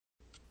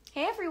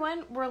Hey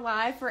everyone, we're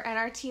live for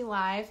NRT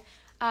Live.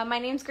 My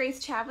name's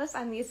Grace Chavez.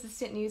 I'm the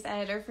assistant news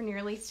editor for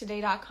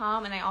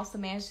NewReleaseToday.com, and I also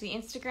manage the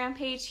Instagram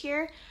page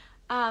here.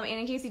 And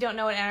in case you don't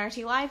know what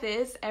NRT Live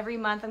is, every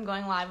month I'm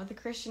going live with a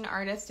Christian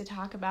artist to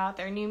talk about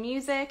their new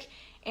music,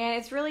 and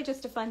it's really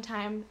just a fun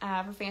time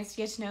for fans to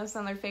get to know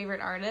some of their favorite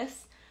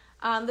artists.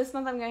 This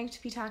month I'm going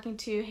to be talking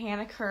to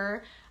Hannah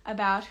Kerr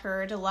about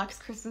her deluxe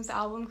Christmas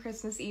album,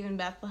 Christmas Eve in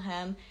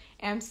Bethlehem,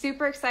 and I'm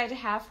super excited to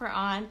have her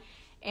on.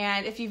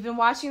 And if you've been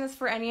watching this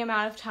for any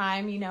amount of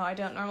time, you know I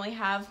don't normally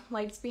have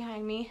lights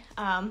behind me.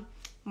 I'm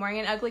wearing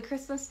an ugly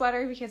Christmas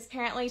sweater because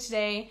apparently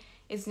today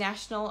is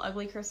National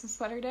Ugly Christmas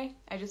Sweater Day.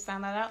 I just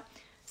found that out.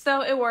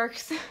 So it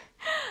works.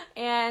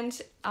 And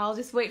I'll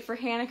just wait for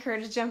Hannah Kerr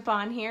to jump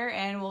on here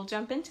and we'll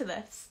jump into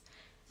this.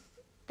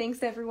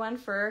 Thanks everyone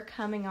for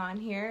coming on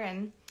here.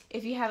 And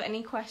if you have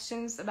any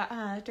questions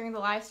about during the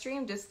live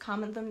stream, just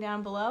comment them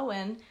down below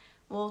and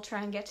we'll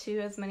try and get to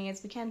as many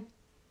as we can.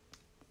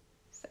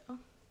 So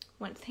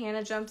once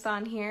Hannah jumps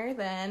on here,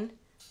 then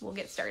we'll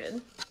get started.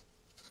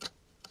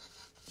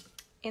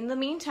 In the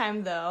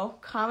meantime, though,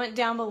 comment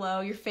down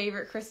below your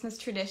favorite Christmas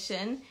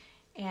tradition,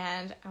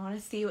 and I want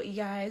to see what you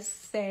guys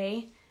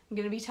say. I'm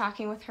going to be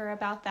talking with her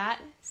about that,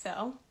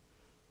 so.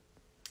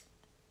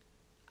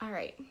 All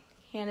right,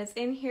 Hannah's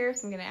in here,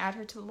 so I'm going to add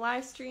her to the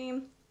live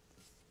stream.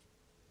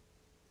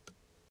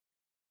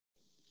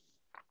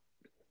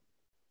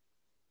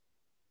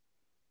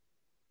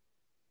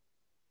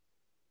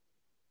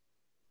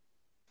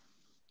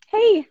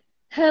 Hey.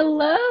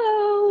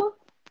 Hello.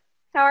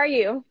 How are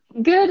you?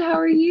 Good. How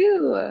are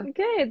you?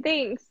 Good,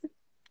 thanks.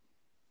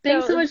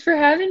 Thanks so much for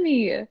having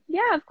me.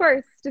 Yeah, of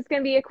course. Just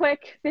going to be a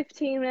quick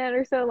 15-minute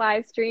or so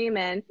live stream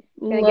and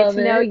going to Love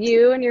get to know it.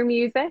 you and your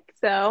music.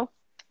 So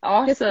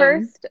just Awesome.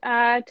 first,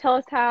 tell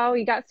us how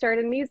you got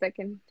started in music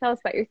and tell us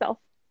about yourself.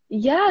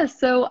 Yeah,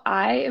 so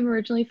I am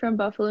originally from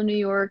Buffalo, New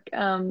York.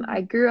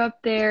 I grew up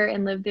there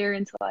and lived there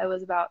until I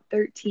was about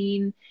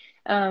 13.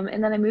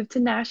 And then I moved to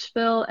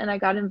Nashville and I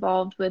got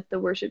involved with the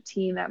worship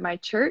team at my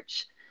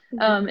church.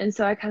 And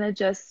so I kind of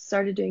just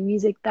started doing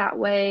music that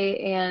way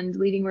and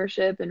leading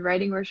worship and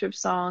writing worship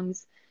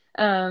songs.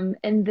 And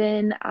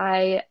then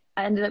I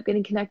ended up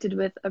getting connected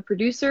with a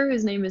producer.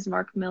 His name is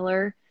Mark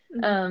Miller.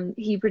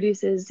 He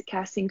produces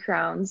Casting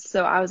Crowns.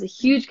 So I was a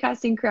huge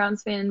Casting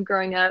Crowns fan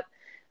growing up.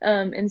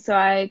 And so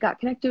I got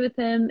connected with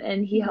him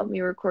and he helped me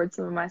record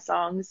some of my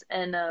songs.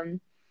 And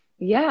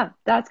yeah,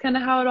 that's kind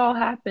of how it all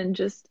happened.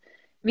 Just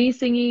me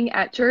singing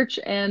at church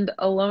and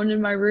alone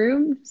in my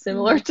room,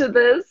 similar to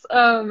this,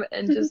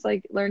 and just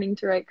like learning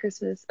to write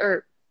Christian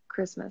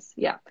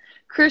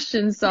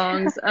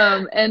songs,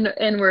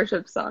 and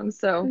worship songs.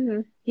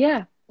 So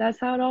yeah, that's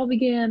how it all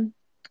began.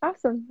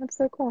 Awesome. That's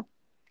so cool.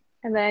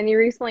 And then you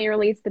recently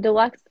released the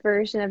deluxe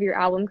version of your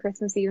album,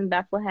 Christmas Eve in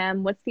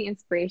Bethlehem. What's the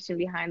inspiration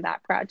behind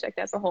that project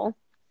as a whole?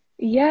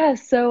 Yeah,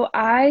 so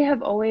I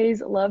have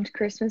always loved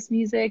Christmas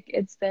music.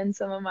 It's been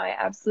some of my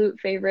absolute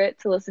favorite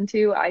to listen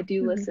to. I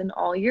do listen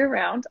all year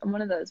round. I'm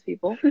one of those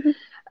people.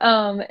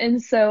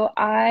 And so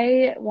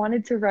I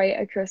wanted to write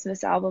a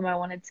Christmas album. I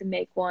wanted to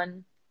make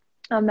one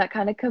that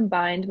kind of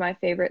combined my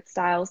favorite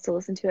styles to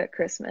listen to at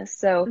Christmas.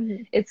 So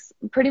it's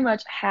pretty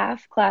much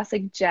half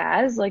classic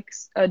jazz, like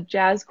a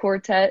jazz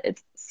quartet.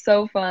 It's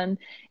so fun.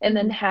 And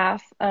then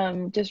half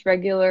just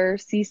regular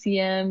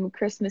CCM,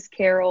 Christmas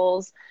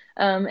carols,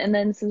 and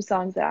then some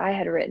songs that I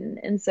had written.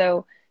 And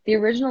so the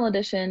original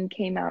edition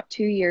came out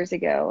 2 years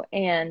ago,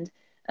 and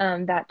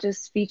that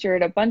just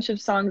featured a bunch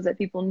of songs that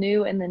people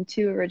knew and then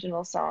 2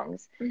 original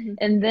songs.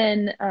 And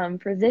then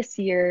for this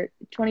year,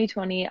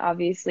 2020,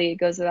 obviously, it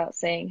goes without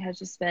saying, has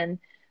just been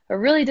a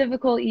really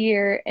difficult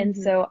year. And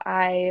so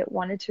I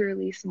wanted to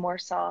release more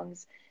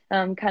songs,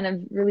 kind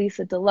of release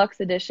a deluxe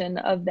edition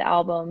of the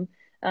album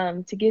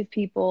to give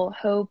people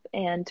hope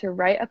and to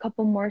write a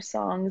couple more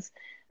songs,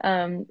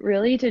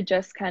 really to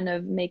just kind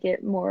of make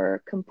it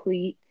more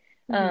complete.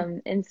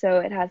 And so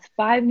it has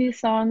 5 new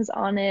songs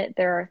on it.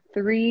 There are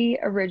 3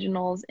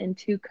 originals and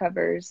 2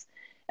 covers.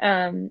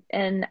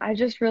 And I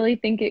just really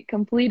think it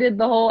completed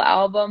the whole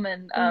album,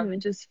 and it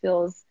just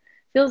feels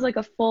like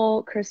a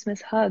full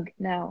Christmas hug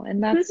now.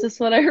 And that's just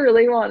what I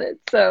really wanted.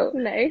 So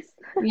Nice.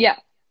 Yeah.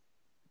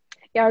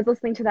 Yeah, I was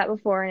listening to that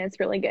before and it's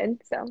really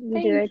good. So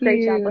you did a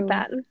great job with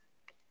that.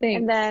 Thanks.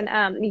 And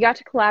then you got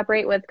to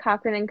collaborate with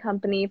Cochran and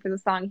Company for the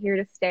song Here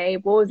to Stay.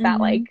 What was that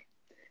like?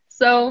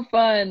 So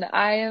fun.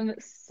 I am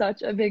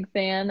such a big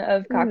fan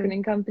of Cochran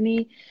and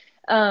Company.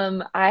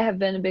 I have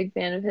been a big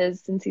fan of his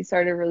since he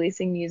started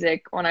releasing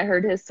music. When I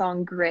heard his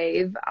song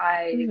Grave,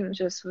 I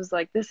just was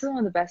like, this is one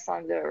of the best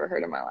songs I've ever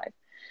heard in my life.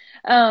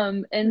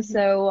 And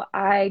so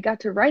I got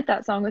to write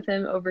that song with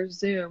him over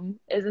Zoom.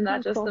 Isn't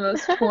that just the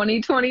most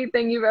 2020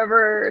 thing you've ever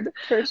heard?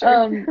 For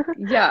sure.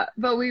 Yeah,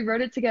 but we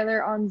wrote it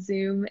together on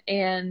Zoom,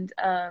 and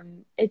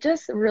it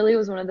just really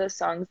was one of those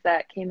songs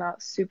that came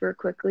out super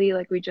quickly.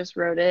 Like, we just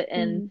wrote it,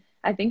 and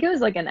I think it was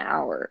like an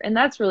hour, and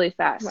that's really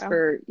fast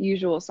for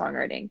usual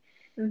songwriting.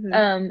 Mm-hmm.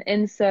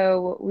 And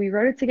so we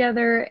wrote it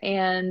together,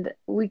 and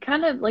we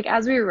kind of like,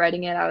 as we were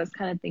writing it, I was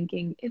kind of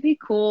thinking it'd be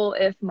cool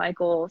if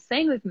Michael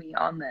sang with me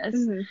on this.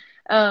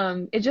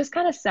 Mm-hmm. It just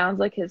kind of sounds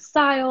like his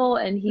style,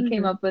 and he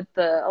came Mm-hmm. up with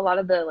a lot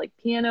of the like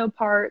piano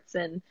parts,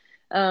 and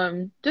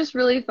just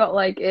really felt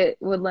like it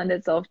would lend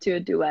itself to a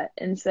duet.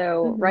 And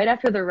so Mm-hmm. right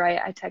after the write,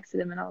 I texted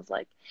him and I was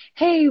like,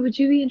 "Hey, would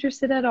you be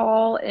interested at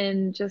all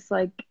in just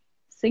like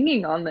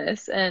singing on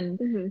this?" And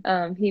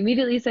Mm-hmm. he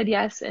immediately said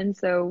yes. And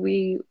so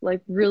we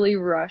like really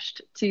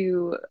rushed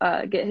to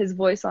get his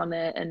voice on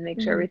it and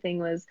make sure Mm-hmm. everything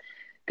was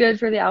good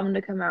for the album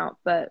to come out.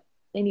 But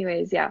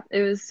anyways, yeah,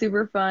 it was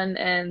super fun,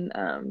 and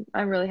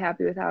I'm really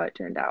happy with how it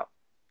turned out.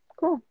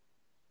 Cool.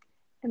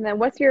 And then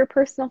what's your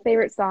personal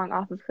favorite song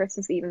off of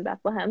Christmas Eve in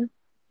Bethlehem?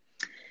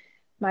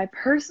 My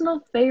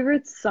personal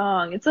favorite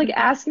song. It's like Mm-hmm.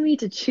 asking me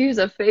to choose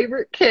a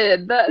favorite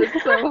kid. That is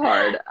so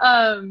hard.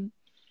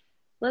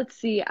 Let's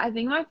see. I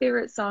think my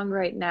favorite song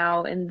right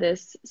now in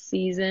this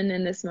season,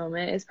 in this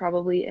moment, is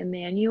probably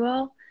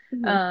Emmanuel.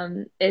 Mm-hmm.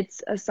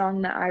 It's a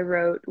song that I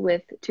wrote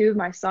with two of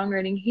my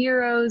songwriting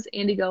heroes,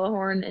 Andy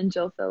Gullahorn and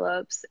Jill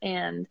Phillips,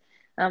 and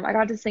I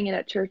got to sing it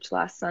at church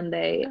last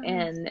Sunday, Oh,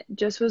 nice. and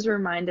just was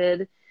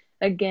reminded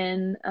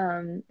again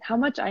how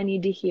much I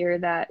need to hear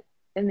that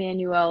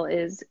Emmanuel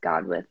is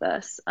God with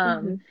us,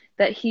 Mm-hmm.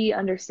 that He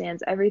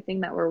understands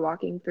everything that we're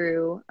walking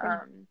through. Yeah.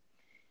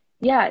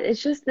 Yeah,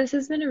 it's just this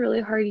has been a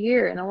really hard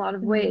year in a lot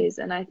of Mm-hmm. ways,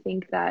 and I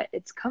think that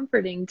it's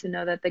comforting to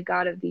know that the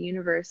God of the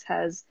universe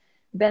has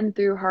been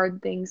through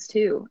hard things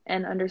too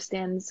and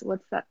understands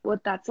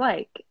what that's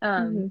like.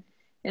 Mm-hmm.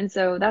 And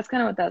so that's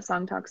kind of what that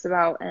song talks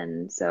about.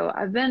 And so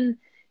I've been,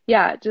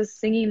 yeah, just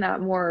singing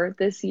that more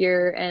this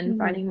year and Mm-hmm.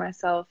 finding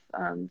myself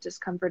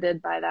just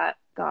comforted by that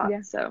thought.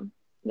 Yeah. So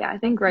yeah, I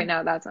think right Awesome.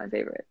 now that's my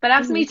favorite. But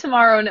ask Mm-hmm. me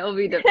tomorrow and it'll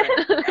be different.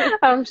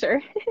 I'm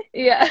sure.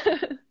 Yeah.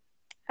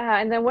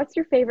 And then what's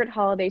your favorite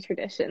holiday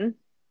tradition?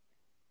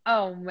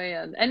 Oh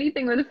man,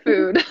 anything with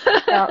food.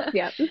 Oh,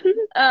 yeah.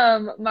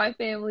 My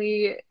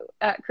family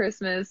at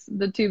Christmas,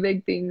 the two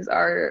big things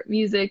are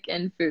music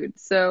and food.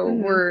 So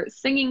Mm-hmm. we're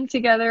singing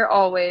together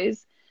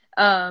always.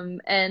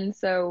 And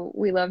so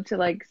we love to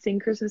like sing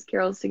Christmas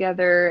carols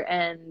together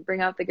and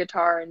bring out the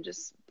guitar and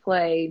just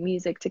play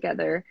music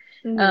together.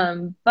 Mm-hmm.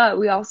 But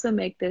we also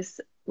make this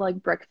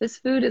like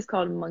breakfast food. It's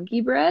called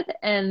monkey bread,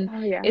 and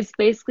Oh, yeah. it's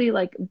basically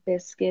like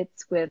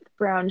biscuits with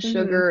brown Mm-hmm.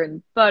 sugar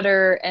and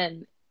butter,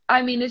 and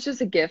I mean, it's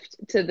just a gift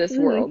to this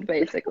world, Mm-hmm.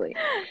 basically.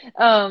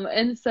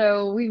 And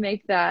so we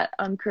make that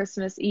on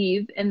Christmas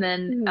Eve, and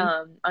then Mm-hmm.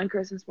 on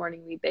Christmas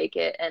morning we bake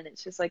it, and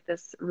it's just like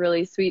this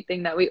really sweet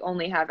thing that we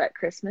only have at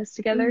Christmas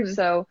together. Mm-hmm.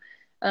 So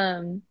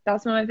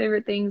that's one of my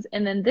favorite things.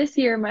 And then this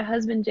year, my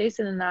husband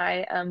Jason and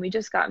I, we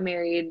just got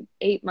married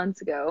 8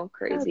 months ago.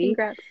 Oh, Crazy.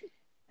 congrats.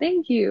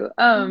 Thank you.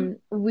 Mm-hmm.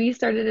 We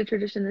started a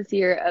tradition this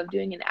year of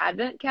doing an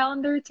advent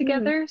calendar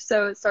Mm-hmm. together.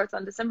 So it starts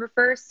on December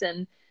 1st,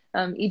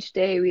 and each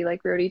day we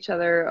like wrote each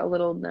other a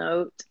little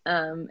note,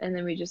 and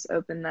then we just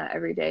open that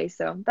every day.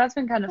 So that's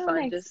been kind of Oh, fun,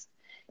 nice. just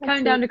That's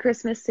counting down sweet. to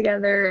Christmas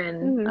together,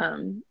 and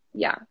Mm-hmm.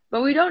 yeah.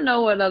 But we don't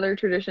know what other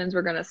traditions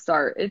we're gonna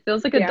start. It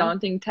feels like a Yeah.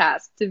 daunting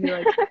task to be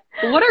like,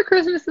 what our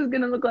Christmas is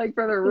gonna look like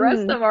for the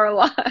rest Mm-hmm. of our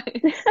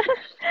lives.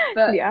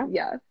 But Yeah.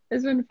 yeah,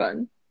 it's been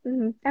fun.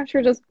 Mm-hmm. I'm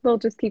sure just they'll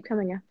just keep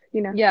coming up,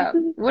 you know. Yeah.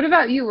 What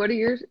about you? What are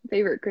your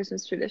favorite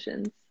Christmas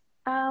traditions?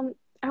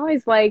 I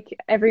always like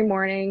every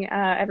morning,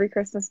 every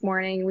Christmas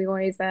morning, we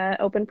always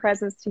open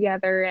presents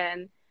together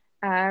and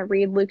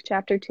read Luke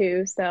chapter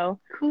 2. So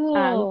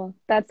Cool.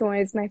 that's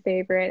always my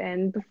favorite.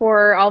 And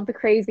before all the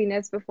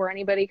craziness, before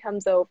anybody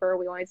comes over,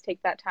 we always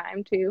take that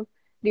time to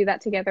do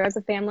that together as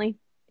a family.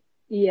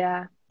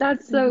 Yeah,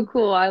 that's Hmm so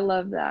cool. I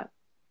love that.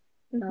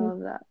 I hmm love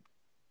that.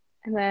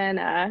 And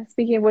then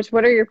speaking of which,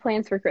 what are your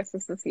plans for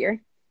Christmas this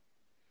year?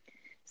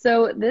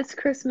 So this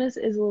Christmas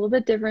is a little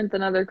bit different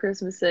than other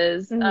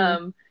Christmases, Hmm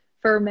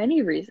for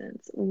many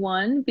reasons.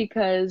 One,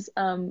 because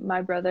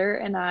my brother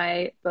and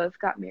I both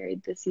got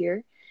married this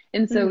year,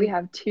 and so we hmm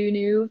have two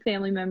new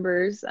family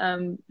members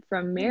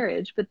from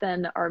marriage. But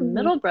then our hmm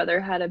middle brother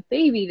had a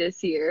baby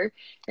this year,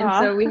 and Aw.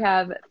 so we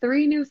have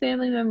three new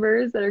family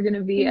members that are going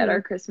to be at hmm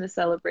our Christmas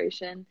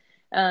celebration.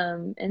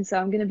 And so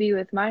I'm going to be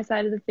with my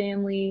side of the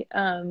family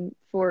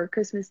for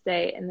Christmas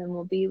Day, and then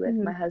we'll be with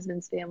hmm my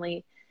husband's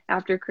family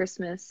after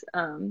Christmas.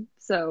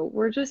 So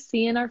we're just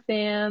seeing our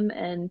fam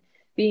and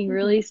being hmm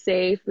really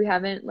safe. We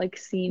haven't like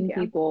seen Yeah.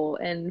 people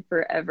in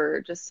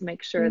forever, just to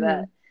make sure hmm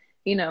that,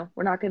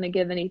 we're not going to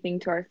give anything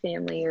to our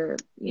family or,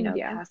 Yeah.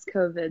 past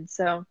COVID.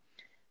 So,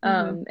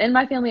 hmm and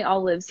my family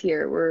all lives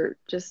here. We're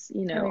just,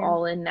 Oh, yeah.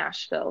 all in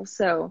Nashville.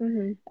 So,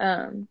 hmm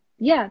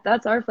yeah,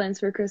 that's our plans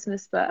for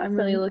Christmas, but I'm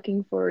really Awesome.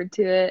 looking forward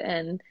to it,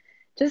 and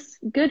just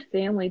good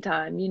family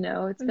time.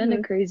 It's been a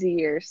hmm crazy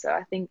year, so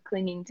I think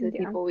clinging to the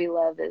Yeah. people we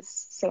love is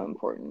so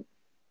important.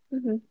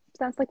 hmm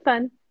Sounds like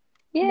fun.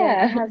 Then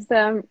I Yeah. have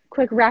some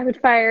quick rapid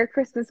fire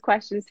Christmas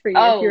questions for you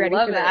if Oh, you're ready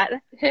for love it. that.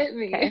 Hit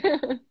me.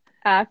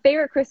 Okay.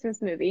 Favorite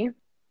Christmas movie?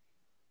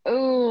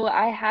 Oh,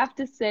 I have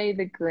to say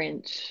The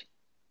Grinch.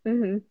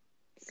 hmm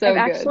I've So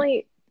good.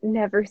 actually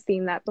never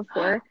seen that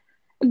before.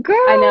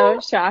 I know, Girl,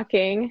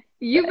 shocking.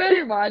 you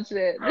better watch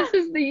it. This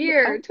is the Yeah.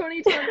 year.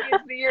 2020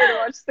 is the year to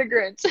watch The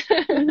Grinch.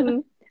 hmm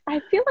I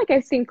feel like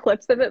I've seen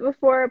clips of it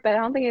before, but I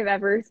don't think I've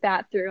ever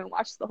sat through and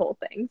watched the whole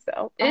thing.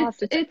 So I'll have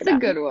to check It's it a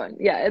out. good one.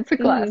 Yeah, it's a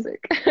hmm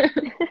classic.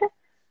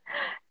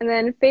 And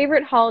then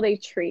favorite holiday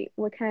treat.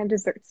 What kind of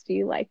desserts do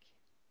you like?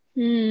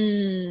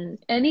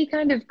 Any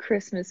kind of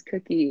Christmas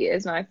cookie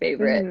is my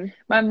favorite. hmm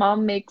My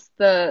mom makes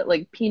the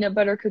like peanut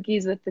butter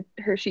cookies with the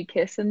Hershey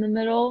Kiss in the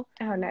middle.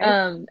 Oh, nice.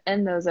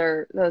 And those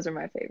are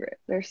my favorite.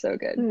 They're so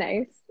good.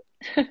 Nice.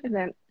 And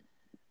then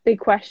big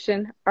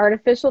question,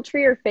 artificial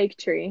tree or fake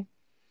tree?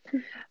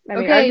 I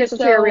mean, Okay, artificial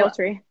tree or so real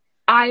tree?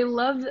 I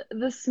love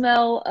the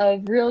smell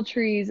of real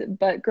trees,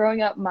 but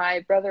growing up,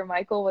 my brother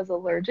Michael was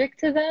allergic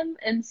to them,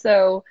 and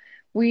so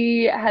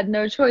we had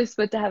no choice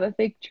but to have a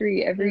fake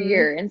tree every Mm,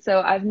 year. And so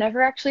I've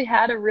never actually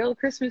had a real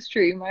Christmas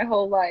tree my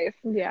whole life.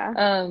 yeah.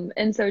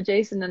 And so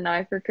Jason and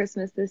I, for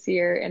Christmas this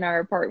year in our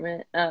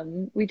apartment,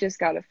 we just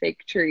got a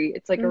fake tree.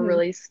 It's like a hmm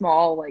really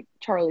small, like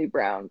Charlie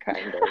Brown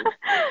kind of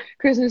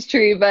Christmas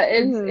tree, but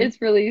hmm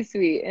it's really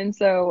sweet. And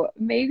so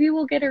maybe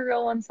we'll get a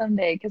real one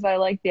someday because I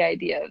like the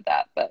idea of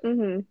that, but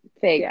hmm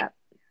fake. Yeah.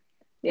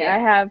 Yeah, I Yeah.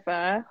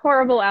 have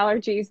horrible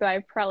allergies, so I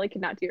probably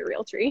could not do a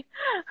real tree.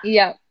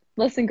 Yeah.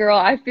 Listen, girl,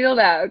 I feel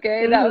that,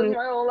 okay? That was hmm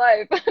my whole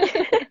life.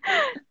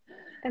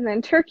 And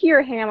then turkey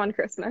or ham on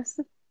Christmas?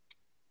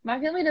 My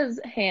family does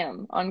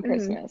ham on hmm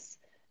Christmas.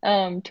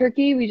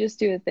 Turkey we just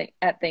do a thing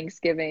at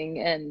Thanksgiving,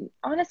 and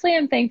honestly,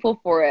 I'm thankful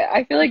for it.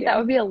 I feel like that Yeah.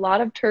 would be a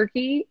lot of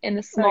turkey in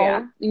a Oh,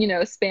 yeah.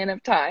 small, span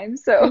of time.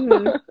 So,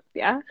 hmm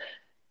Yeah.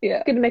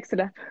 yeah. Good to mix it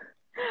up.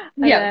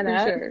 And Yeah, then for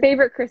sure.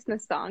 favorite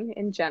Christmas song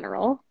in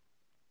general?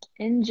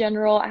 In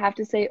general, I have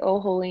to say "Oh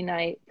Holy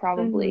Night" hmm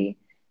probably.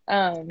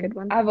 Good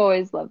one. I've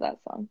always loved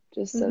that song.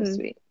 Just so hmm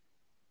sweet.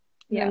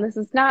 And then Yeah. this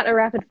is not a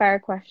rapid fire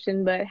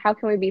question, but how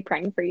can we be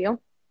praying for you?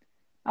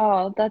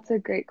 Oh, that's a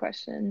great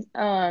question.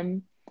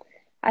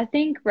 I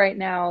think right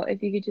now,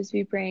 if you could just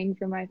be praying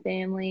for my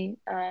family,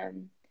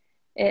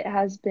 it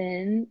has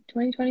been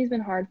 2020 has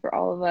been hard for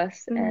all of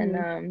us, and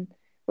hmm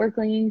we're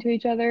clinging to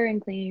each other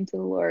and clinging to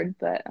the Lord.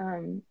 But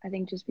I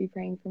think just be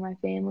praying for my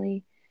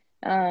family.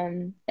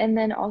 And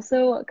then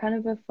also kind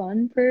of a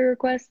fun prayer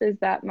request is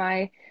that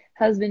my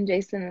husband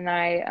Jason and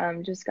I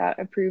just got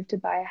approved to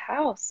buy a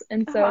house,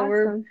 and Oh, so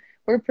awesome.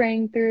 we're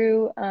praying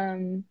through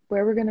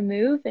where we're gonna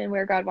move and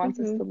where God wants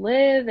us hmm to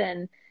live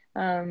and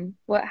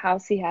what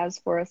house He has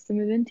for us to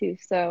move into.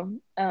 So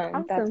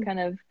that's Awesome. kind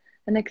of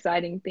an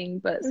exciting thing,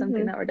 but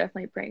something hmm that we're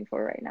definitely praying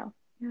for right now.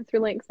 That's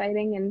really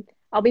exciting, and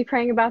I'll be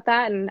praying about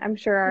that, and I'm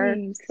sure our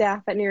Thanks.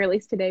 staff at New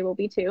Release today will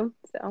be too.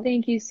 So,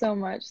 Thank you so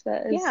much.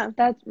 yeah.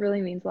 That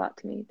really means a lot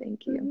to me.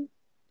 Thank you. hmm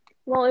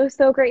Well, it was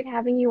so great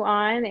having you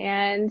on,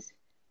 and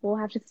we'll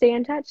have to stay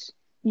in touch.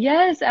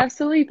 Yes,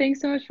 absolutely.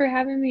 Thanks so much for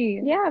having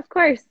me. Yeah, of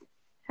course.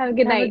 Have a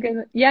good Have a night,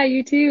 good, yeah,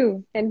 you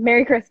too. and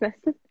Merry Christmas.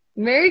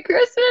 Merry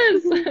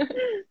Christmas.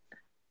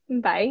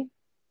 Bye.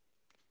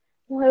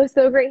 Well, it was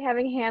so great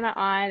having Hannah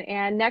on.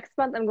 And next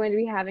month, I'm going to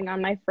be having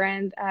on my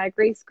friend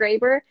Grace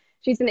Graber.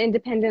 She's an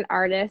independent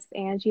artist,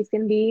 and she's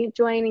going to be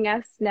joining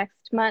us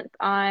next month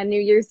on New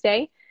Year's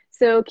Day.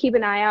 So keep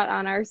an eye out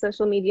on our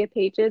social media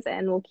pages,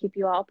 and we'll keep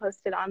you all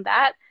posted on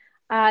that.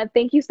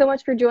 Thank you so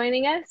much for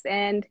joining us,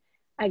 and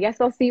I guess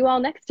I'll see you all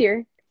next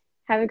year.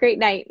 Have a great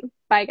night.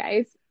 Bye,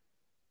 guys.